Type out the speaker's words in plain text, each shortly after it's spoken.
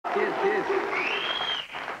Kids.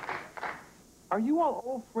 Are you all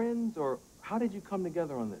old friends, or how did you come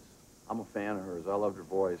together on this? I'm a fan of hers. I loved her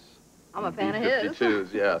voice. I'm a fan of his.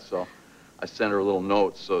 B-52s, yeah, so I sent her a little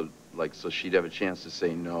note so she'd have a chance to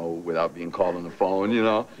say no without being called on the phone, you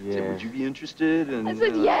know? Yeah. Say, would you be interested? And I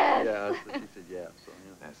said yes. Yeah, so she said yes. So,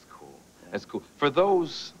 yeah. That's cool. That's cool. For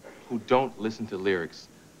those who don't listen to lyrics,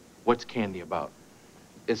 what's Candy about?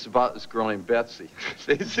 It's about this girl named Betsy,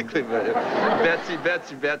 basically. Betsy.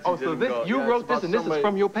 Oh, so you wrote this, and this is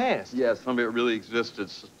from your past? Yeah, somebody that really existed.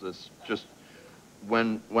 This just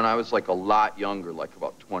when I was like a lot younger, like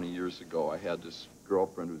about 20 years ago, I had this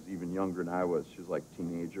girlfriend who was even younger than I was. She was like a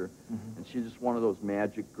teenager, and she's just one of those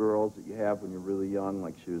magic girls that you have when you're really young.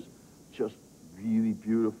 Like she was just really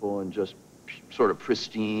beautiful and just sort of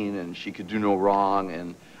pristine, and she could do no wrong,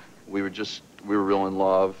 and we were real in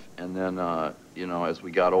love. And then you know, as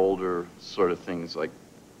we got older, sort of things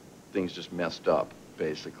just messed up,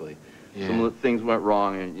 basically. Yeah. Some of the things went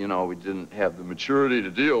wrong, and you know, we didn't have the maturity to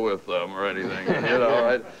deal with them or anything, you know,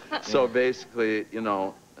 right? So basically, you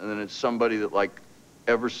know, and then it's somebody that, like,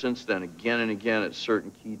 ever since then, again and again at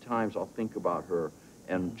certain key times, I'll think about her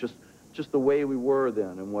and just the way we were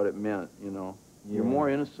then and what it meant, you know. Yeah. You're more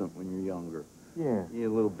innocent when you're younger. Yeah. Yeah, a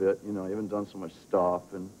little bit, you know. You haven't done so much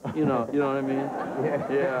stuff, and you know what I mean.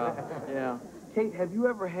 Yeah. Kate, have you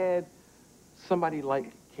ever had somebody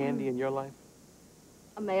like Candy in your life?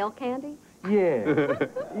 A male Candy? Yeah.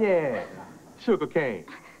 Yeah. Sugar cane.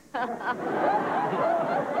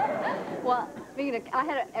 Well,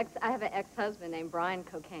 I have an ex-husband named Brian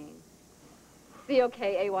Cocaine.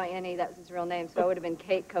 C-O-K-A-Y-N-E, that was his real name, so it would have been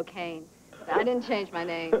Kate Cocaine. But I didn't change my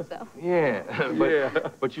name, so. Yeah,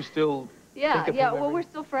 but you still Yeah, well, we're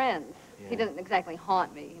still friends. Yeah. He doesn't exactly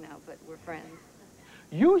haunt me, you know, but we're friends.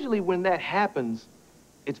 Usually when that happens,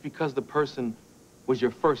 it's because the person was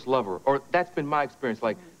your first lover, or that's been my experience.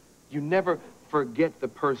 Like, you never forget the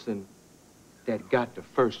person that got the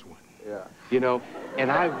first one. Yeah. You know,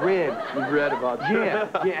 and I read... You read about that.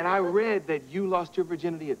 Yeah, and I read that you lost your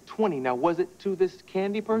virginity at 20. Now, was it to this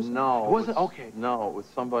Candy person? No. It wasn't? Okay. No, it was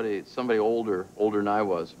somebody older than I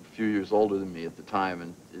was, a few years older than me at the time,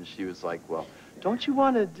 and she was like, well, don't you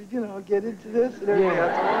want to, you know, get into this and everything? Yeah. I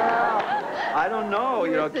said, well, I don't know,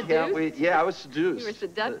 you know, can't we? Yeah, I was seduced. You were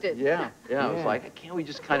seduced. Yeah. I was like, can't we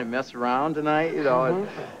just kind of mess around tonight, you know?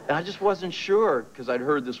 And I just wasn't sure, because I'd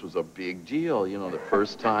heard this was a big deal, you know, the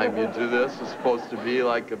first time you do this is supposed to be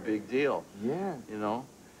like a big deal. Yeah. You know?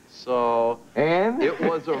 So... And? It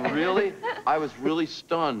was I was really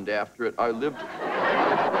stunned after it. I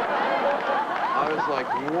was like,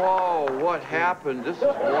 whoa, what happened? This is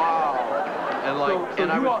wow. And like,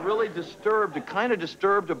 I was really disturbed, kind of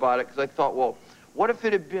disturbed about it, because I thought, well, what if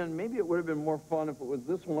it had been, maybe it would have been more fun if it was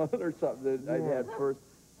this one or something that I'd had first.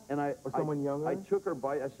 And or someone younger? I took her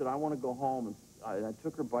bike. I said, I want to go home. And I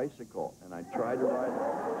took her bicycle, and I tried to ride.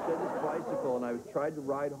 She had this bicycle, and I tried to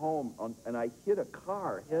ride home, and I hit a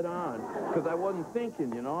car head on, because I wasn't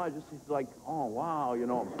thinking, you know. I just was like, oh, wow, you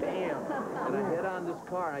know, bam. And I hit on this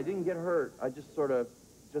car, and I didn't get hurt. I just sort of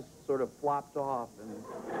flopped off.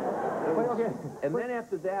 And then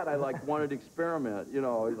after that, I, like, wanted to experiment, you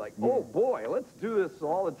know. Like, oh, boy, let's do this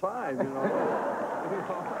all the time, you know.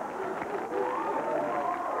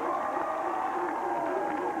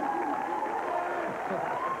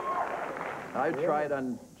 I tried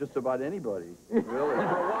on just about anybody, really,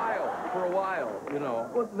 for a while, you know.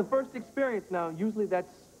 Well, the first experience now, usually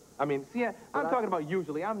that's, I mean, see, I'm talking about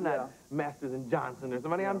usually. I'm not Masters and Johnson or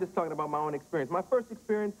somebody. I'm just talking about my own experience. My first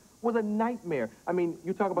experience was a nightmare. I mean,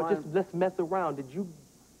 you talk about just let's mess around. Did you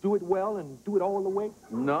do it well and do it all the way?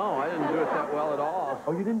 No, I didn't do it that well at all.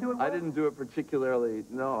 Oh, you didn't do it well? I didn't do it particularly,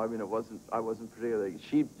 no. I mean, I wasn't particularly,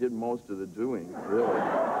 she did most of the doing, really.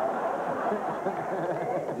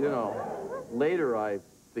 You know. Later, I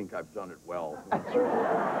think I've done it well.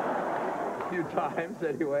 A few times,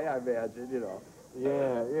 anyway, I imagine, you know.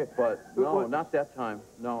 Yeah. But, no, not that time,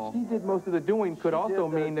 no. She did most of the doing could also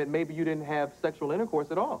mean that maybe you didn't have sexual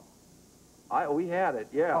intercourse at all. We had it,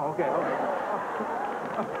 yeah. Oh, okay.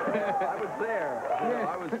 I was there. You know,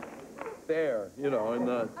 I was there, you know,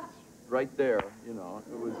 and right there, you know.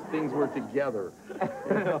 It was, things were together.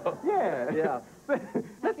 You know? Yeah.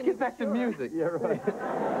 Let's get back to music. Yeah, right.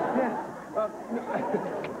 Yeah.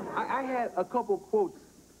 I had a couple quotes,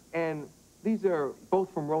 and these are both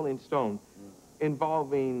from Rolling Stone,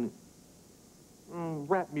 involving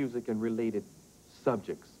rap music and related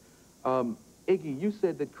subjects. Iggy, you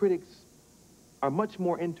said that critics are much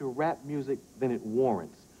more into rap music than it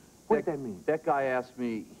warrants. What does that mean? That guy asked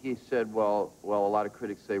me, he said, well, a lot of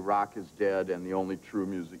critics say rock is dead and the only true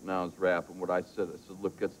music now is rap. And what I said,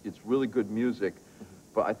 look, it's really good music,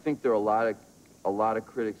 but I think there are a lot of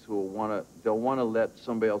critics who will they'll want to let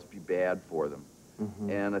somebody else be bad for them.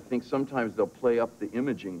 And I think sometimes they'll play up the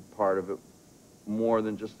imaging part of it more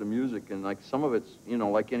than just the music. And like some of it's, you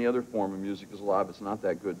know, like any other form of music, is a lot of it's not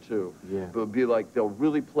that good too. Yeah. But it'll be like they'll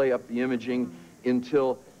really play up the imaging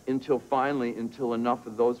until finally, until enough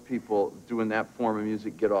of those people doing that form of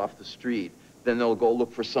music get off the street. Then they'll go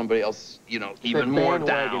look for somebody else, you know, even more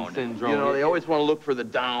down. Syndrome. You know, they always want to look for the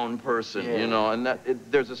down person, you know, and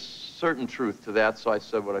there's a certain truth to that, so I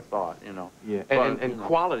said what I thought, you know. Yeah, But, and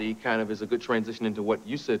quality kind of is a good transition into what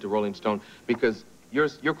you said to Rolling Stone, because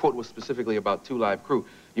your quote was specifically about Two Live Crew.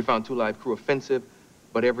 You found Two Live Crew offensive,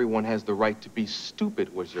 but everyone has the right to be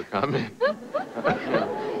stupid, was your comment.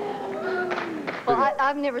 Well,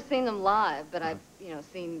 I've never seen them live, but I've, you know,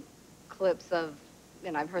 seen clips of,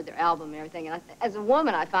 and I've heard their album and everything. And as a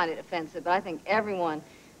woman, I find it offensive, but I think everyone,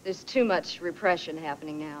 there's too much repression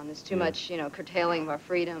happening now, and there's too much, you know, curtailing of our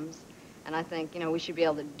freedoms. And I think, you know, we should be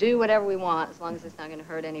able to do whatever we want as long as it's not going to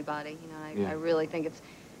hurt anybody. You know, I really think it's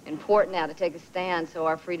important now to take a stand so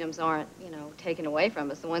our freedoms aren't, you know, taken away from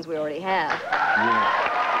us, the ones we already have.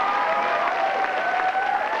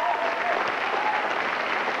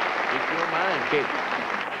 If you don't mind, Kate.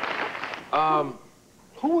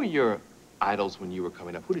 Who were your idols when you were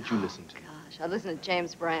coming up? Who did you listen to? Gosh, I listened to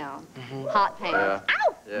James Brown, Hot Pants.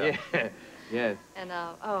 Ow! Yeah. Yes. And,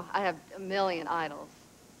 oh, I have a million idols.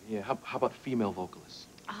 Yeah, how about female vocalists?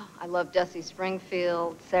 Oh, I love Dusty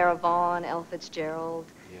Springfield, Sarah Vaughan, Ella Fitzgerald.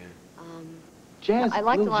 Yeah. Jazz, I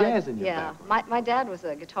liked a little jazz in your yeah. background. My dad was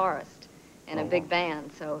a guitarist in a big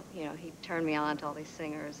band, so, you know, he turned me on to all these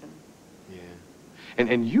singers. And yeah.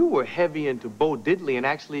 And you were heavy into Bo Diddley and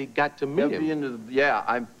actually got to meet him. Yeah,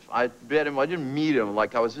 I met him. I didn't meet him.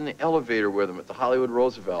 Like, I was in the elevator with him at the Hollywood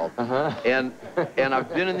Roosevelt. And I've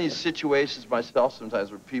been in these situations myself sometimes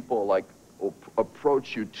where people, like, will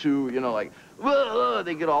approach you too, you know, like, whoa,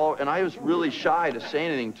 they get all, and I was really shy to say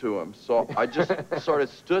anything to him. So I just sort of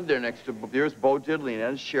stood there next to, there's Bo Diddley, and he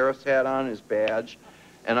had his sheriff's hat on, his badge.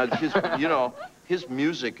 And you know, his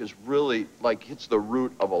music is really, like, hits the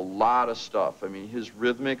root of a lot of stuff. I mean, his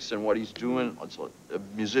rhythmics and what he's doing,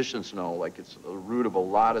 musicians know, like, it's the root of a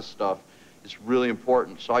lot of stuff. It's really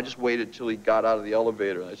important. So I just waited till he got out of the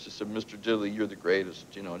elevator, and I just said, Mr. Diddley, you're the greatest,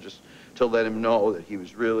 you know, just to let him know that he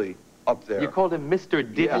was really up there. You called him Mr.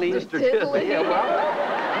 Diddley? Yeah, Mr. Diddley. Yeah, well,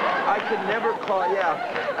 I could never call,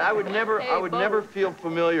 I would never feel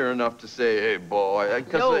familiar enough to say, hey, Bo,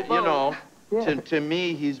 because, you know, to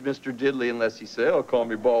me, he's Mr. Diddley unless he say, oh, call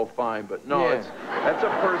me Bo, fine. But no, that's a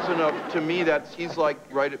person of, to me, he's like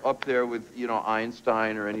right up there with, you know,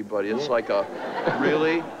 Einstein or anybody. It's like a,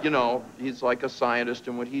 really, you know, he's like a scientist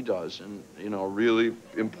in what he does, and, you know, really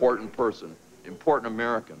important person, important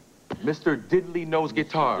American. Mr. Diddley knows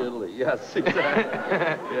guitar. Diddley, yes,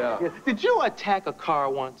 exactly. Yeah. Did you attack a car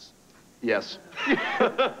once? Yes.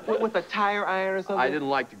 With a tire iron or something? I didn't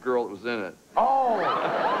like the girl that was in it. Oh,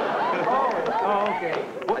 okay.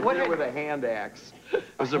 What did it with a hand axe. It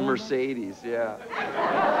was a Mercedes, yeah.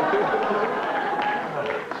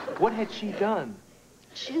 What had she done?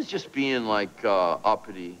 She was just being, like,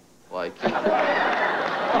 uppity, like, you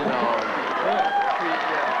know.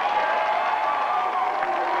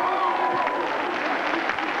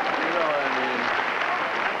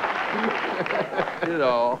 You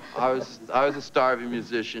know, I was a starving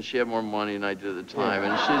musician. She had more money than I did at the time,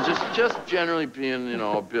 and she was just generally being, you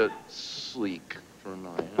know, a bit sleek for a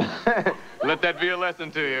night. You know. Let that be a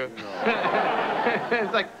lesson to you. No.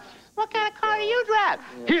 It's like, what kind of car do you drive?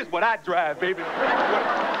 Yeah. Here's what I drive, baby.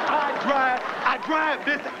 I drive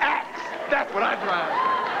this axe. That's what I drive.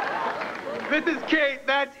 This is Kate.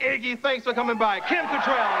 That's Iggy. Thanks for coming by. Kim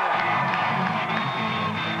Cattrall.